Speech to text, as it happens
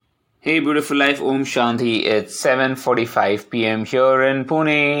Hey beautiful life, Om Shanti. It's 7:45 p.m. here in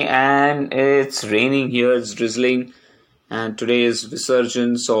Pune and it's raining here, it's drizzling, and today is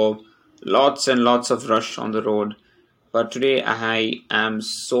Visarjan, so lots and lots of rush on the road. But today I am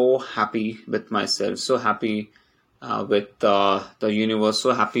so happy with myself, so happy with the universe,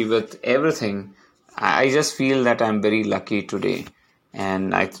 so happy with everything. I just feel that I'm very lucky today,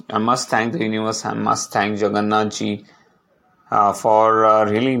 and I must thank the universe, I must thank Jagannath Ji for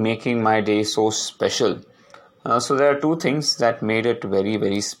really making my day so special. So there are two things that made it very,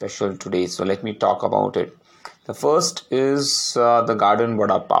 very special today. So let me talk about it. The first is the garden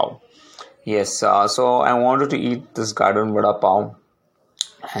vada pav. Yes, so I wanted to eat this garden vada pav,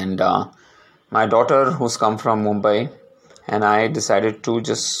 and my daughter, who's come from Mumbai, and I decided to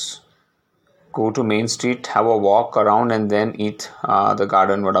just go to Main Street, have a walk around, and then eat the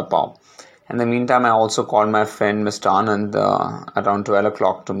garden vada pav. In the meantime, I also called my friend Mr. Anand around 12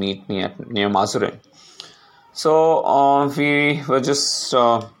 o'clock to meet me near Mazurin. So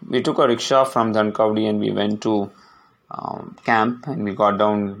we took a rickshaw from Dhankavdi and we went to camp, and we got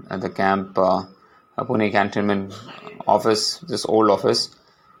down at the camp, Pune cantonment office, this old office,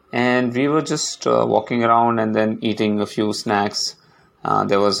 and we were just walking around and then eating a few snacks.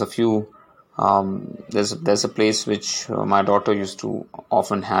 There was a few there's a place which my daughter used to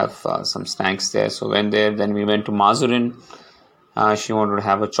often have some snacks there. So then we went to Mazurin. She wanted to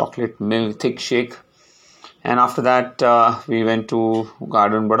have a chocolate milk thick shake, and after that we went to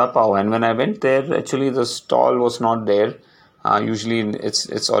Garden Vada Pav. And when I went there, actually the stall was not there. Usually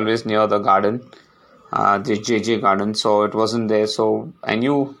it's always near the garden, the JJ Garden. So it wasn't there. So I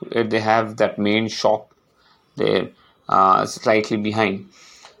knew they have that main shop there, slightly behind.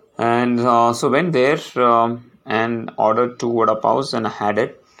 And so went there and ordered two vada pavs, and I had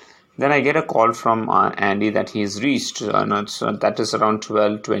it. Then I get a call from Andy that he's reached. That is around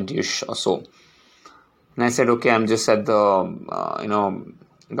 12:20ish or so. And I said, okay, I'm just at the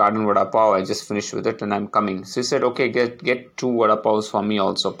Garden Vada Pav. I just finished with it and I'm coming. So he said, okay, get two vada pavs for me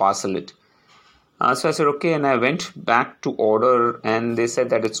also, parcel it. So I said, okay, and I went back to order, and they said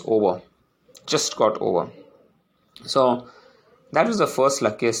that it's over. Just got over. So that was the first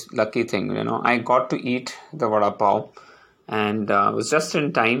lucky thing. I got to eat the vada pav, and it was just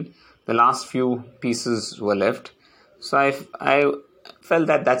in time. The last few pieces were left, so I felt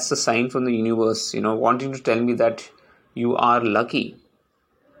that that's the sign from the universe, wanting to tell me that you are lucky.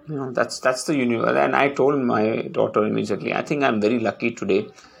 That's the universe. And I told my daughter immediately, I think I'm very lucky today.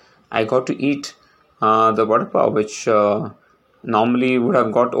 I got to eat the vada pav, which normally would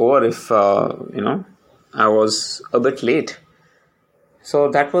have got over if I was a bit late.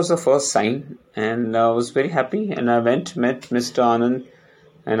 So that was the first sign, and I was very happy. And I met Mr. Anand,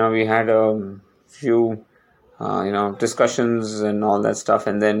 and we had a few, discussions and all that stuff.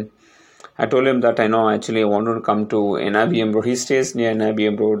 And then I told him that I wanted to come to NIBM Road. He stays near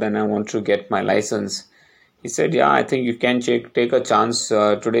NIBM Road, and I want to get my license. He said, yeah, I think you can take a chance.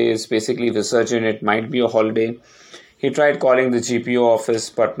 Today is basically Visarjan. It might be a holiday. He tried calling the GPO office,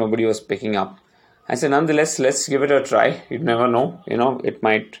 but nobody was picking up. I said, nonetheless, let's give it a try. You never know, it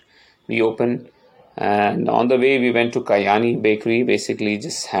might be open. And on the way, we went to Kayani Bakery. Basically,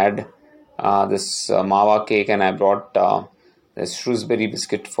 just had this mawa cake, and I brought this Shrewsbury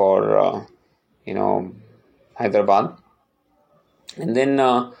biscuit for, Hyderabad. And then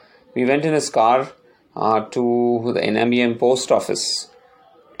we went in his car to the NMBM post office.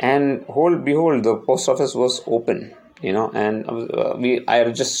 And behold, the post office was open, and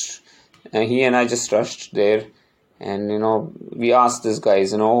he and I just rushed there, and we asked these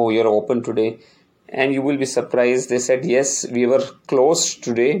guys, you're open today, and you will be surprised. They said, yes, we were closed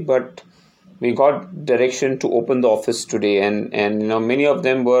today, but we got direction to open the office today, and many of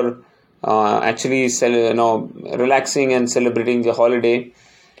them were actually relaxing and celebrating the holiday,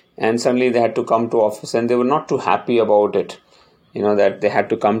 and suddenly they had to come to office, and they were not too happy about it. That they had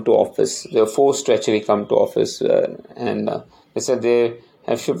to come to office. They were forced to actually come to office, and they said they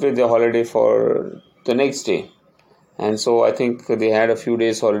have shifted their holiday for the next day. And so I think they had a few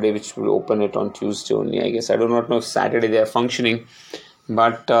days holiday, which will open it on Tuesday only, I guess. I do not know if Saturday they are functioning,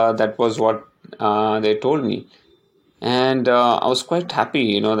 but that was what they told me. And I was quite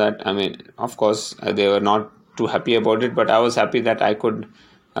happy, of course, they were not too happy about it, but I was happy that I could,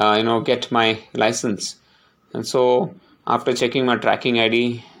 get my license. And so after checking my tracking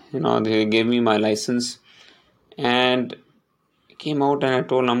ID, they gave me my license, and came out, and I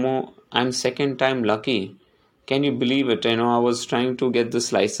told Ammo, I'm second time lucky. Can you believe it? I was trying to get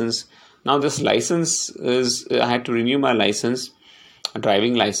this license. Now this license I had to renew my license, a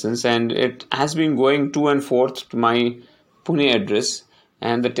driving license, and it has been going to and forth to my Pune address.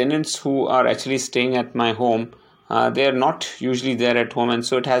 and the tenants who are actually staying at my home, they are not usually there at home, and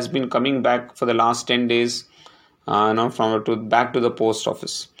so it has been coming back for the last 10 days, from to back to the post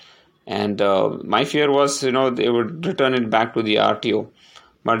office. And my fear was, they would return it back to the RTO.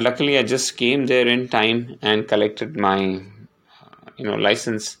 But luckily, I just came there in time and collected my,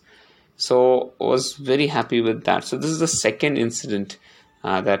 license. So I was very happy with that. So this is the second incident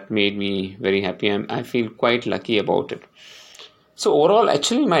that made me very happy. I feel quite lucky about it. So overall,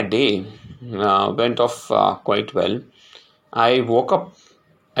 actually, my day went off quite well. I woke up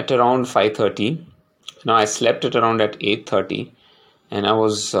at around 5:30. Now I slept at around at 8:30, and I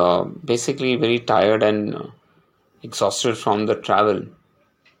was basically very tired and exhausted from the travel.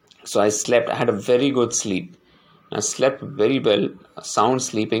 So I slept. I had a very good sleep. I slept very well, sound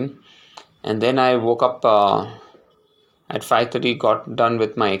sleeping, and then I woke up at 5:30. Got done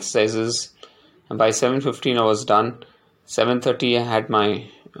with my exercises, and by 7:15 I was done. 7:30 I had my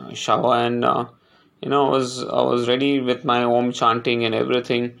shower, and I was ready with my Om chanting and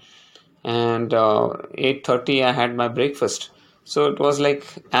everything. And 8:30 I had my breakfast. So it was like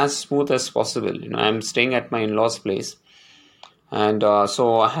as smooth as possible. I'm staying at my in-laws' place, and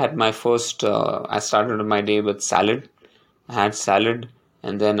so I had my first. I started my day with salad. I had salad,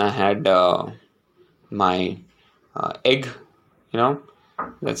 and then I had my egg.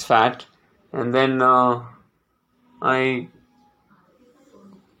 That's fat, and then I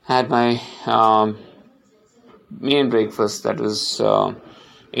had my main breakfast, that was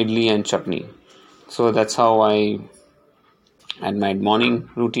idli and chutney. So that's how I had my morning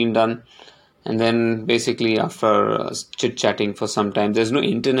routine done. And then basically after chit chatting for some time, there's no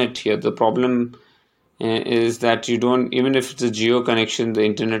internet here. The problem is that you don't, even if it's a geo connection, the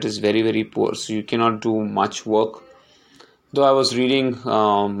internet is very, very poor. So you cannot do much work. Though I was reading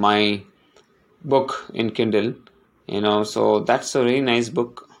my book in Kindle, so that's a really nice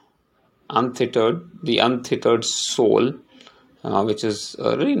book, The Untethered Soul, which is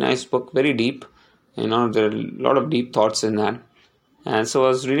a really nice book, very deep. There are a lot of deep thoughts in that. And so I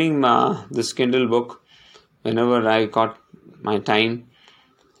was reading this Kindle book whenever I got my time.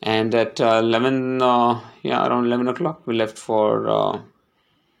 And at 11, around 11 o'clock, we left for,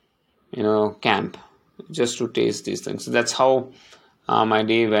 camp, just to taste these things. So that's how my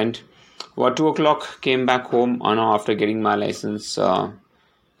day went. About 2 o'clock, came back home, after getting my license. And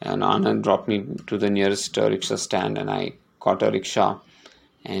Anand dropped me to the nearest rickshaw stand, and I caught a rickshaw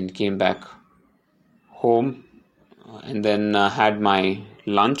and came back home, and then had my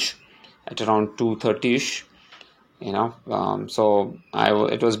lunch at around 2:30ish. So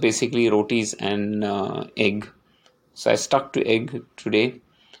it was basically rotis and egg. So I stuck to egg today,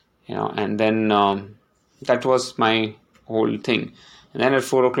 and then that was my whole thing. And then at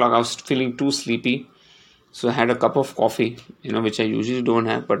 4 o'clock, I was feeling too sleepy. So I had a cup of coffee, which I usually don't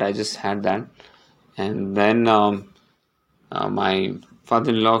have, but I just had that. And then my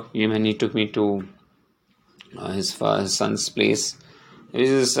father-in-law, he took me to his son's place. It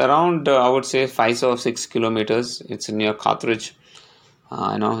is around, I would say, 5 or 6 kilometers. It's near Carthage.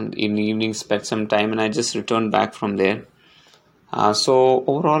 In the evening, spent some time, and I just returned back from there. So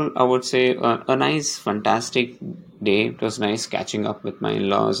overall, I would say a nice, fantastic day. It was nice catching up with my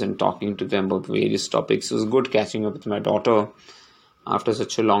in-laws and talking to them about various topics. It was good catching up with my daughter after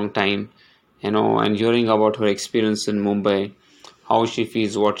such a long time, and hearing about her experience in Mumbai, how she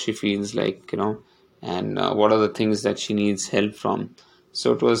feels, what she feels like, and what are the things that she needs help from.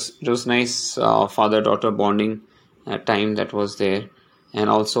 So it was nice father-daughter bonding time that was there, and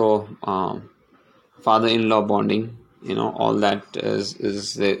also father-in-law bonding. All that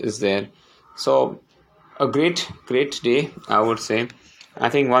is there. So a great day, I would say. I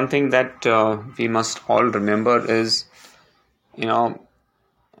think one thing that we must all remember is, the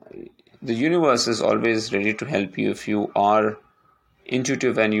universe is always ready to help you if you are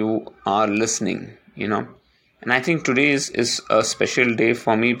intuitive and you are listening. And I think today is a special day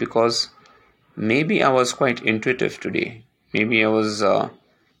for me, because maybe I was quite intuitive today. Maybe I was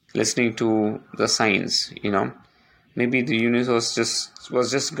listening to the signs. Maybe the universe was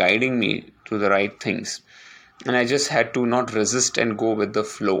just guiding me to the right things, and I just had to not resist and go with the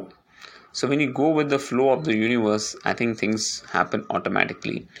flow. So when you go with the flow of the universe, I think things happen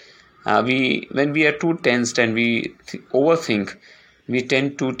automatically. When we are too tensed and we overthink, we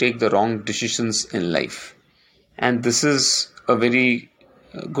tend to take the wrong decisions in life, and this is a very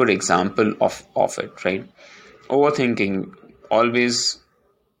good example of it, right? Overthinking always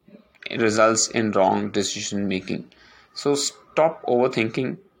results in wrong decision making. So stop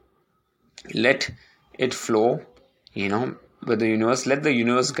overthinking, let it flow, with the universe. Let the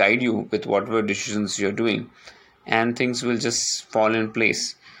universe guide you with whatever decisions you're doing. and things will just fall in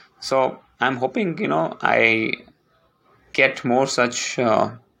place. So I'm hoping, I get more such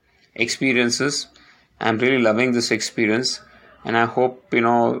experiences. I'm really loving this experience, and I hope,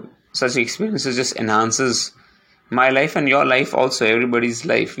 such experiences just enhances my life and your life, also everybody's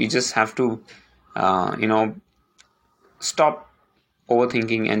life. We just have to stop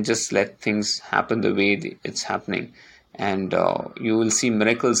overthinking and just let things happen the way it's happening, and you will see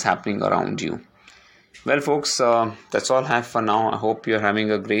miracles happening around you. Well, folks, that's all I have for now. I hope you're having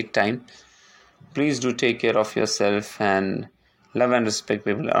a great time. Please do take care of yourself and love and respect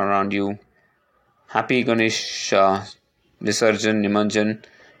people around you. Happy Ganesh Visarjan, Nimanjan,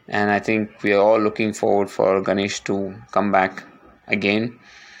 and I think we are all looking forward for Ganesh to come back again.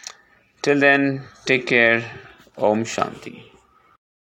 Till then, take care. Om Shanti.